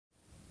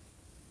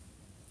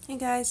Hey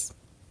guys,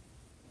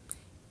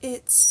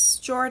 it's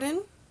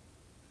Jordan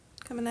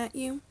coming at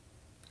you.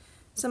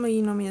 Some of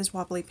you know me as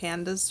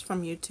WobblyPandas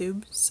from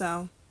YouTube,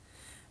 so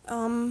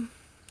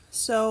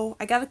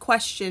I got a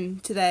question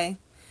today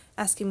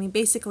asking me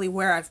basically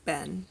where I've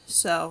been.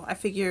 So I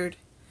figured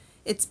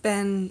it's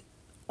been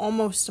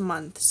almost a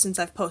month since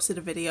I've posted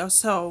a video,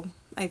 so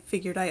I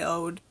figured I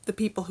owed the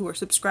people who are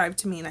subscribed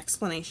to me an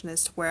explanation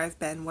as to where I've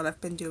been, what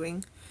I've been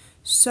doing.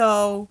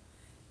 So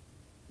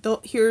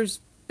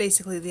here's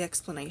basically the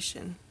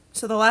explanation.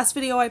 So the last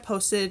video I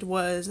posted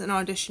was an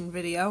audition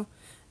video.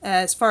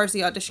 As far as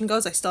the audition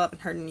goes, I still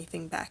haven't heard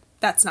anything back.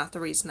 That's not the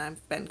reason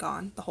I've been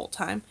gone the whole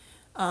time.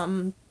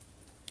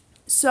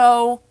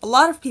 So a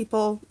lot of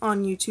people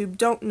on YouTube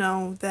don't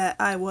know that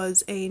I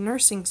was a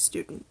nursing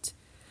student.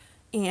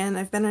 And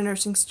I've been a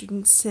nursing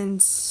student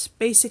since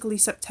basically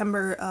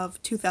September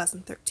of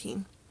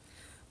 2013.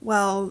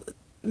 Well,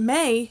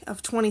 May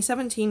of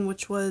 2017,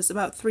 which was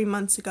about 3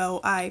 months ago,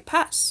 I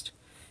passed.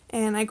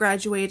 And I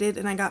graduated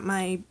and I got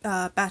my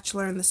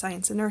bachelor in the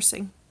science of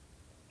nursing.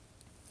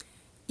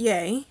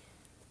 Yay.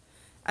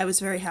 I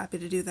was very happy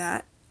to do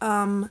that.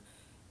 For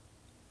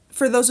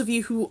those of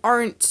you who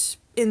aren't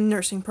in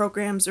nursing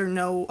programs or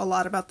know a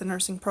lot about the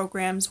nursing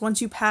programs,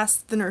 once you pass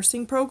the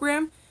nursing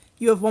program,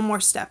 you have one more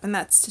step, and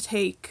that's to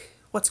take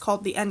what's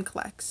called the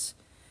Nclex.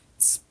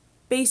 It's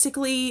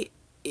basically,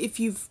 if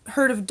you've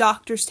heard of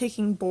doctors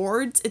taking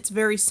boards, it's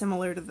very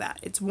similar to that.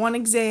 It's one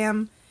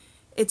exam.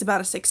 It's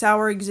about a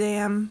 6-hour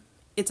exam.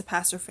 It's a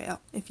pass or fail.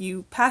 If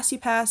you pass, you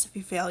pass. If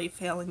you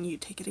fail, and you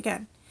take it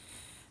again.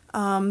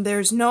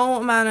 There's no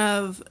amount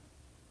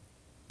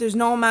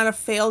of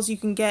fails you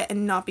can get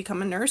and not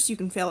become a nurse. You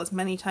can fail as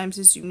many times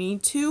as you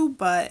need to,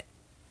 but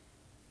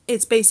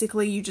it's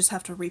basically you just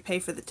have to repay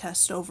for the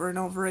test over and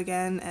over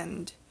again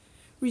and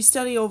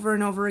restudy over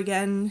and over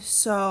again.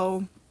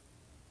 So,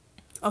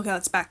 okay,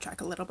 let's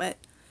backtrack a little bit.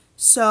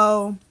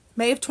 So,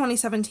 May of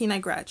 2017, I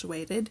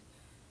graduated.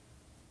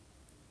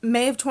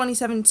 May of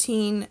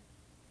 2017,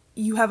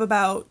 you have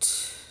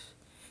about,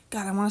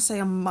 God, I want to say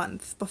a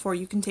month before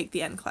you can take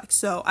the Nclex.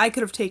 So I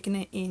could have taken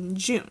it in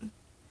June,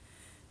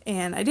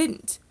 and I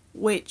didn't,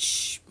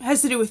 which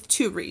has to do with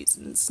 2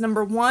 reasons.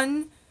 Number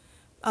one,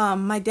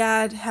 my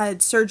dad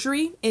had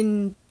surgery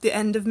in the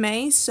end of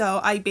May, so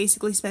I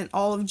basically spent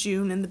all of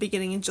June and the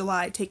beginning of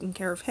July taking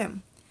care of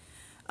him.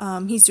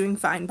 He's doing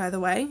fine, by the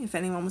way, if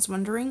anyone was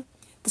wondering.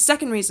 The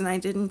second reason I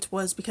didn't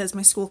was because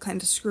my school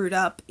kind of screwed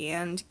up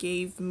and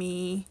gave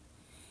me...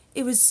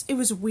 It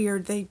was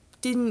weird. They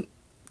didn't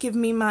give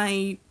me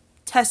my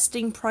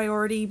testing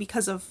priority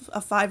because of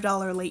a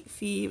 $5 late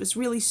fee. It was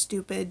really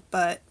stupid,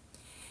 but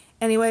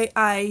anyway,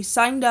 I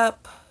signed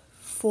up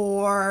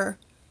for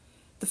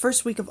the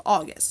first week of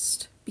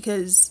August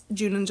because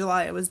June and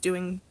July I was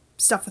doing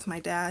stuff with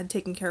my dad,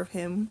 taking care of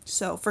him.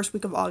 So first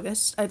week of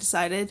August, I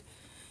decided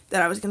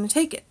that I was going to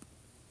take it.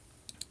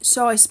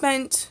 So I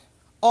spent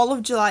all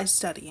of July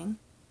studying.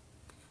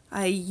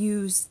 I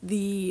used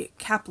the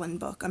Kaplan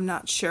book. I'm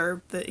not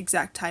sure the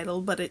exact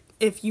title, but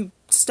if you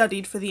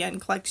studied for the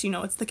Nclex, you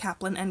know it's the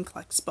Kaplan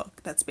Nclex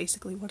book. That's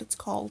basically what it's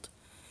called.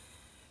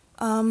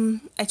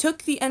 I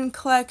took the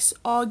Nclex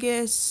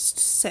August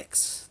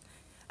 6th.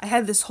 I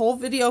had this whole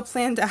video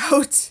planned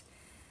out,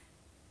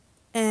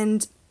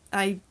 and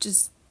I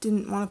just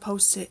didn't want to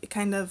post it. It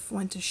kind of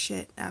went to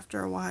shit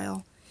after a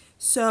while.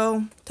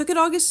 So, took it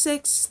August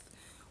 6th,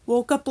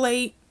 woke up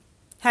late,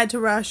 had to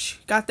rush,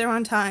 got there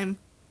on time,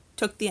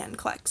 took the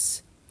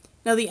Nclex.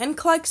 Now the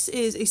Nclex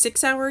is a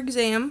 6-hour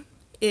exam.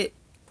 It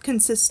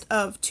consists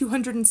of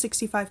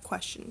 265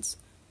 questions.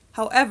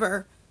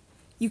 However,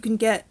 you can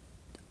get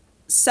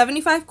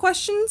 75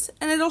 questions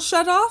and it'll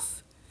shut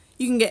off.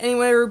 You can get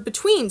anywhere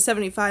between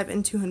 75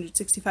 and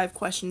 265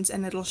 questions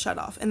and it'll shut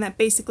off. And that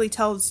basically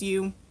tells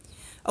you,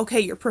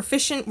 okay, you're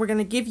proficient, we're going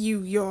to give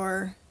you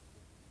your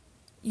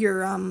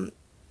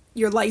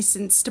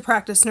license to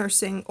practice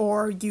nursing,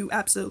 or you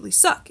absolutely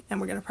suck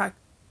and we're going to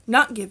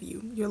not give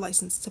you your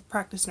license to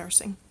practice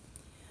nursing.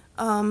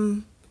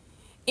 And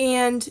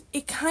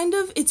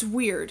it's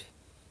weird.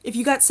 If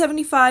you got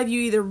 75, you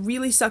either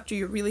really sucked or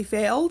you really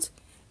failed,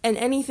 and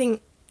anything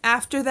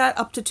after that,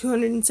 up to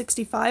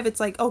 265, it's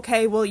like,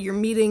 okay, well, you're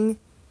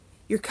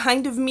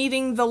kind of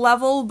meeting the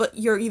level, but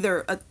you're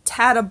either a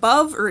tad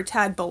above or a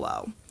tad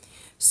below.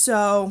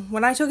 So,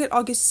 when I took it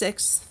August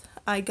 6th,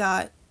 I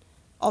got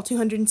all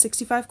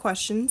 265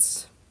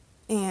 questions,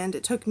 and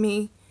it took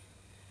me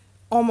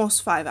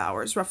almost 5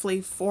 hours,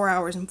 roughly 4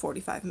 hours and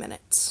 45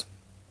 minutes.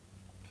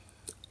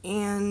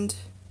 And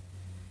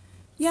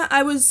yeah,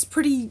 I was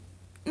pretty,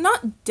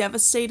 not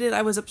devastated,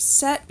 I was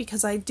upset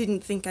because I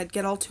didn't think I'd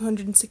get all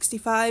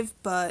 265,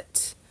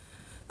 but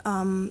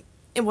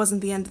it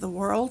wasn't the end of the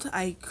world.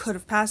 I could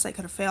have passed, I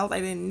could have failed,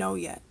 I didn't know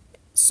yet.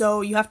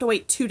 So you have to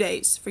wait 2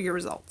 days for your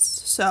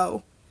results.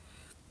 So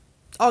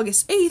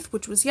August 8th,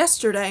 which was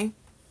yesterday,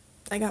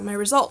 I got my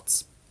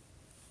results,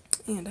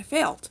 and I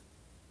failed.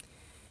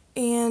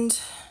 And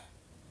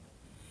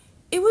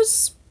I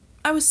was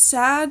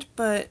sad,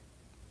 but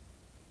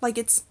like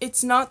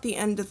it's not the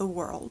end of the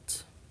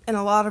world. And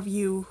a lot of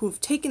you who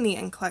have taken the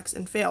Nclex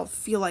and failed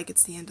feel like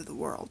it's the end of the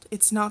world.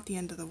 It's not the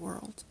end of the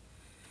world.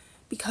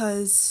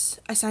 Because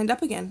I signed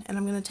up again, and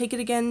I'm going to take it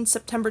again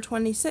September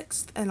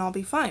 26th, and I'll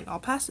be fine. I'll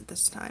pass it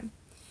this time.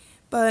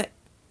 But,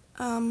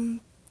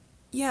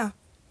 yeah.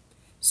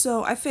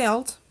 So I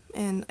failed,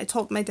 and I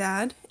told my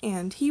dad,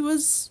 and he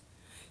was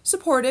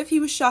supportive. He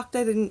was shocked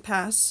I didn't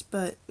pass,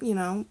 but, you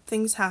know,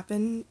 things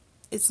happen.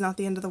 It's not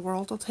the end of the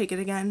world. I'll take it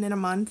again in a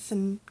month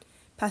and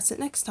pass it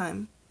next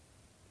time.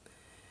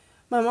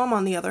 My mom,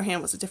 on the other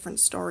hand, was a different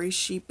story.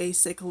 She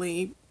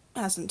basically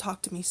hasn't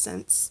talked to me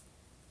since.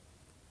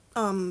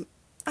 I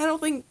don't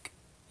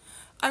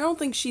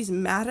think she's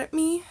mad at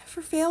me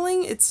for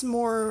failing. It's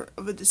more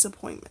of a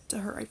disappointment to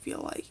her, I feel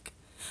like.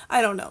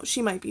 I don't know.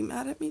 She might be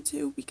mad at me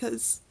too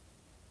because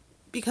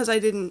I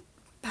didn't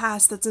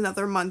pass. That's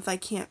another month I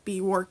can't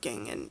be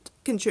working and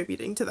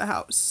contributing to the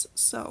house.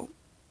 So,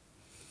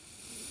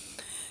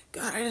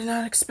 God, I did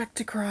not expect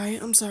to cry.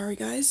 I'm sorry,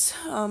 guys.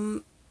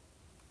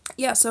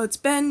 Yeah, so it's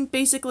been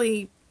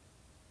basically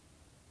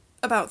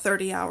about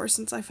 30 hours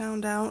since I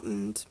found out,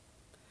 and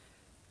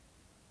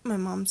my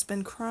mom's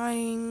been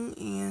crying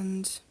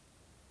and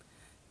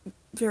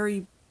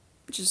very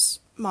just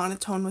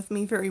monotone with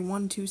me, very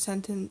 1-2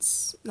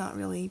 sentence, not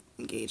really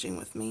engaging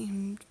with me,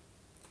 and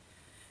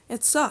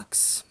it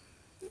sucks.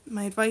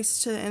 My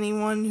advice to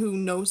anyone who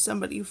knows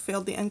somebody who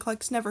failed the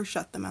Nclex, never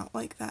shut them out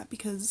like that,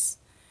 because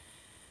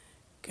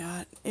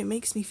God, it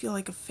makes me feel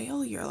like a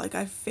failure, like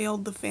I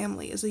failed the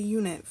family as a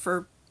unit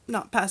for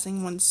not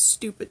passing one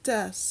stupid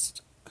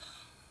test.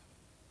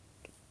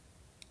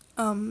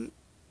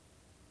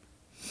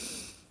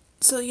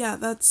 So yeah,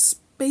 that's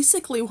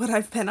basically what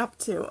I've been up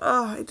to.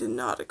 Oh, I did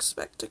not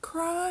expect to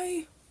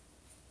cry.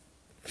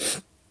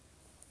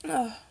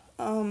 Yeah,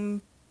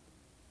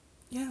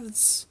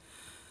 that's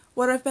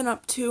what I've been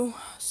up to.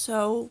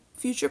 So,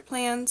 future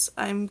plans,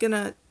 I'm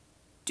gonna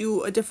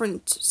do a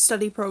different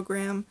study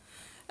program.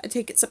 I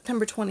take it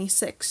September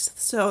 26th,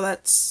 so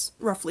that's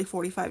roughly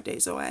 45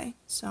 days away.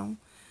 So,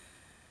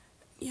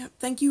 yeah,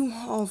 thank you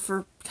all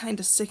for kind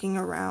of sticking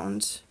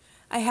around.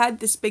 I had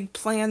this big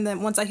plan that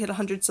once I hit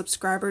 100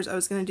 subscribers, I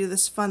was going to do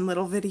this fun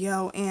little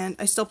video, and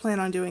I still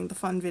plan on doing the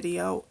fun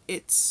video.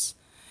 It's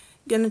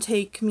gonna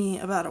take me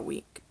about a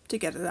week to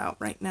get it out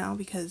right now,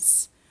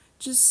 because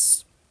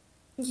just,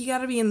 you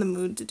gotta be in the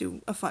mood to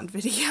do a fun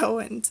video,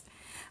 and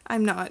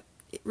I'm not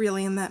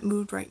really in that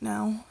mood right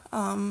now.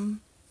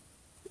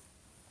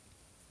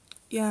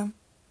 Yeah.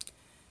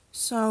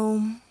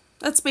 So,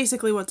 that's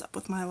basically what's up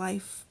with my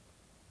life.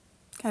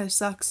 Kinda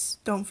sucks.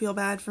 Don't feel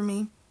bad for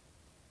me.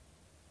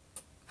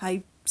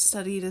 I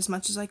studied as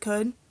much as I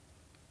could.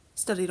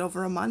 Studied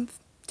over a month.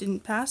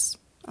 Didn't pass.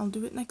 I'll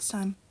do it next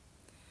time.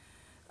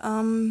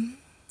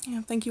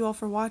 Yeah, thank you all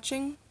for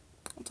watching.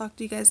 I'll talk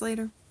to you guys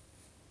later.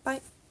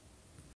 Bye.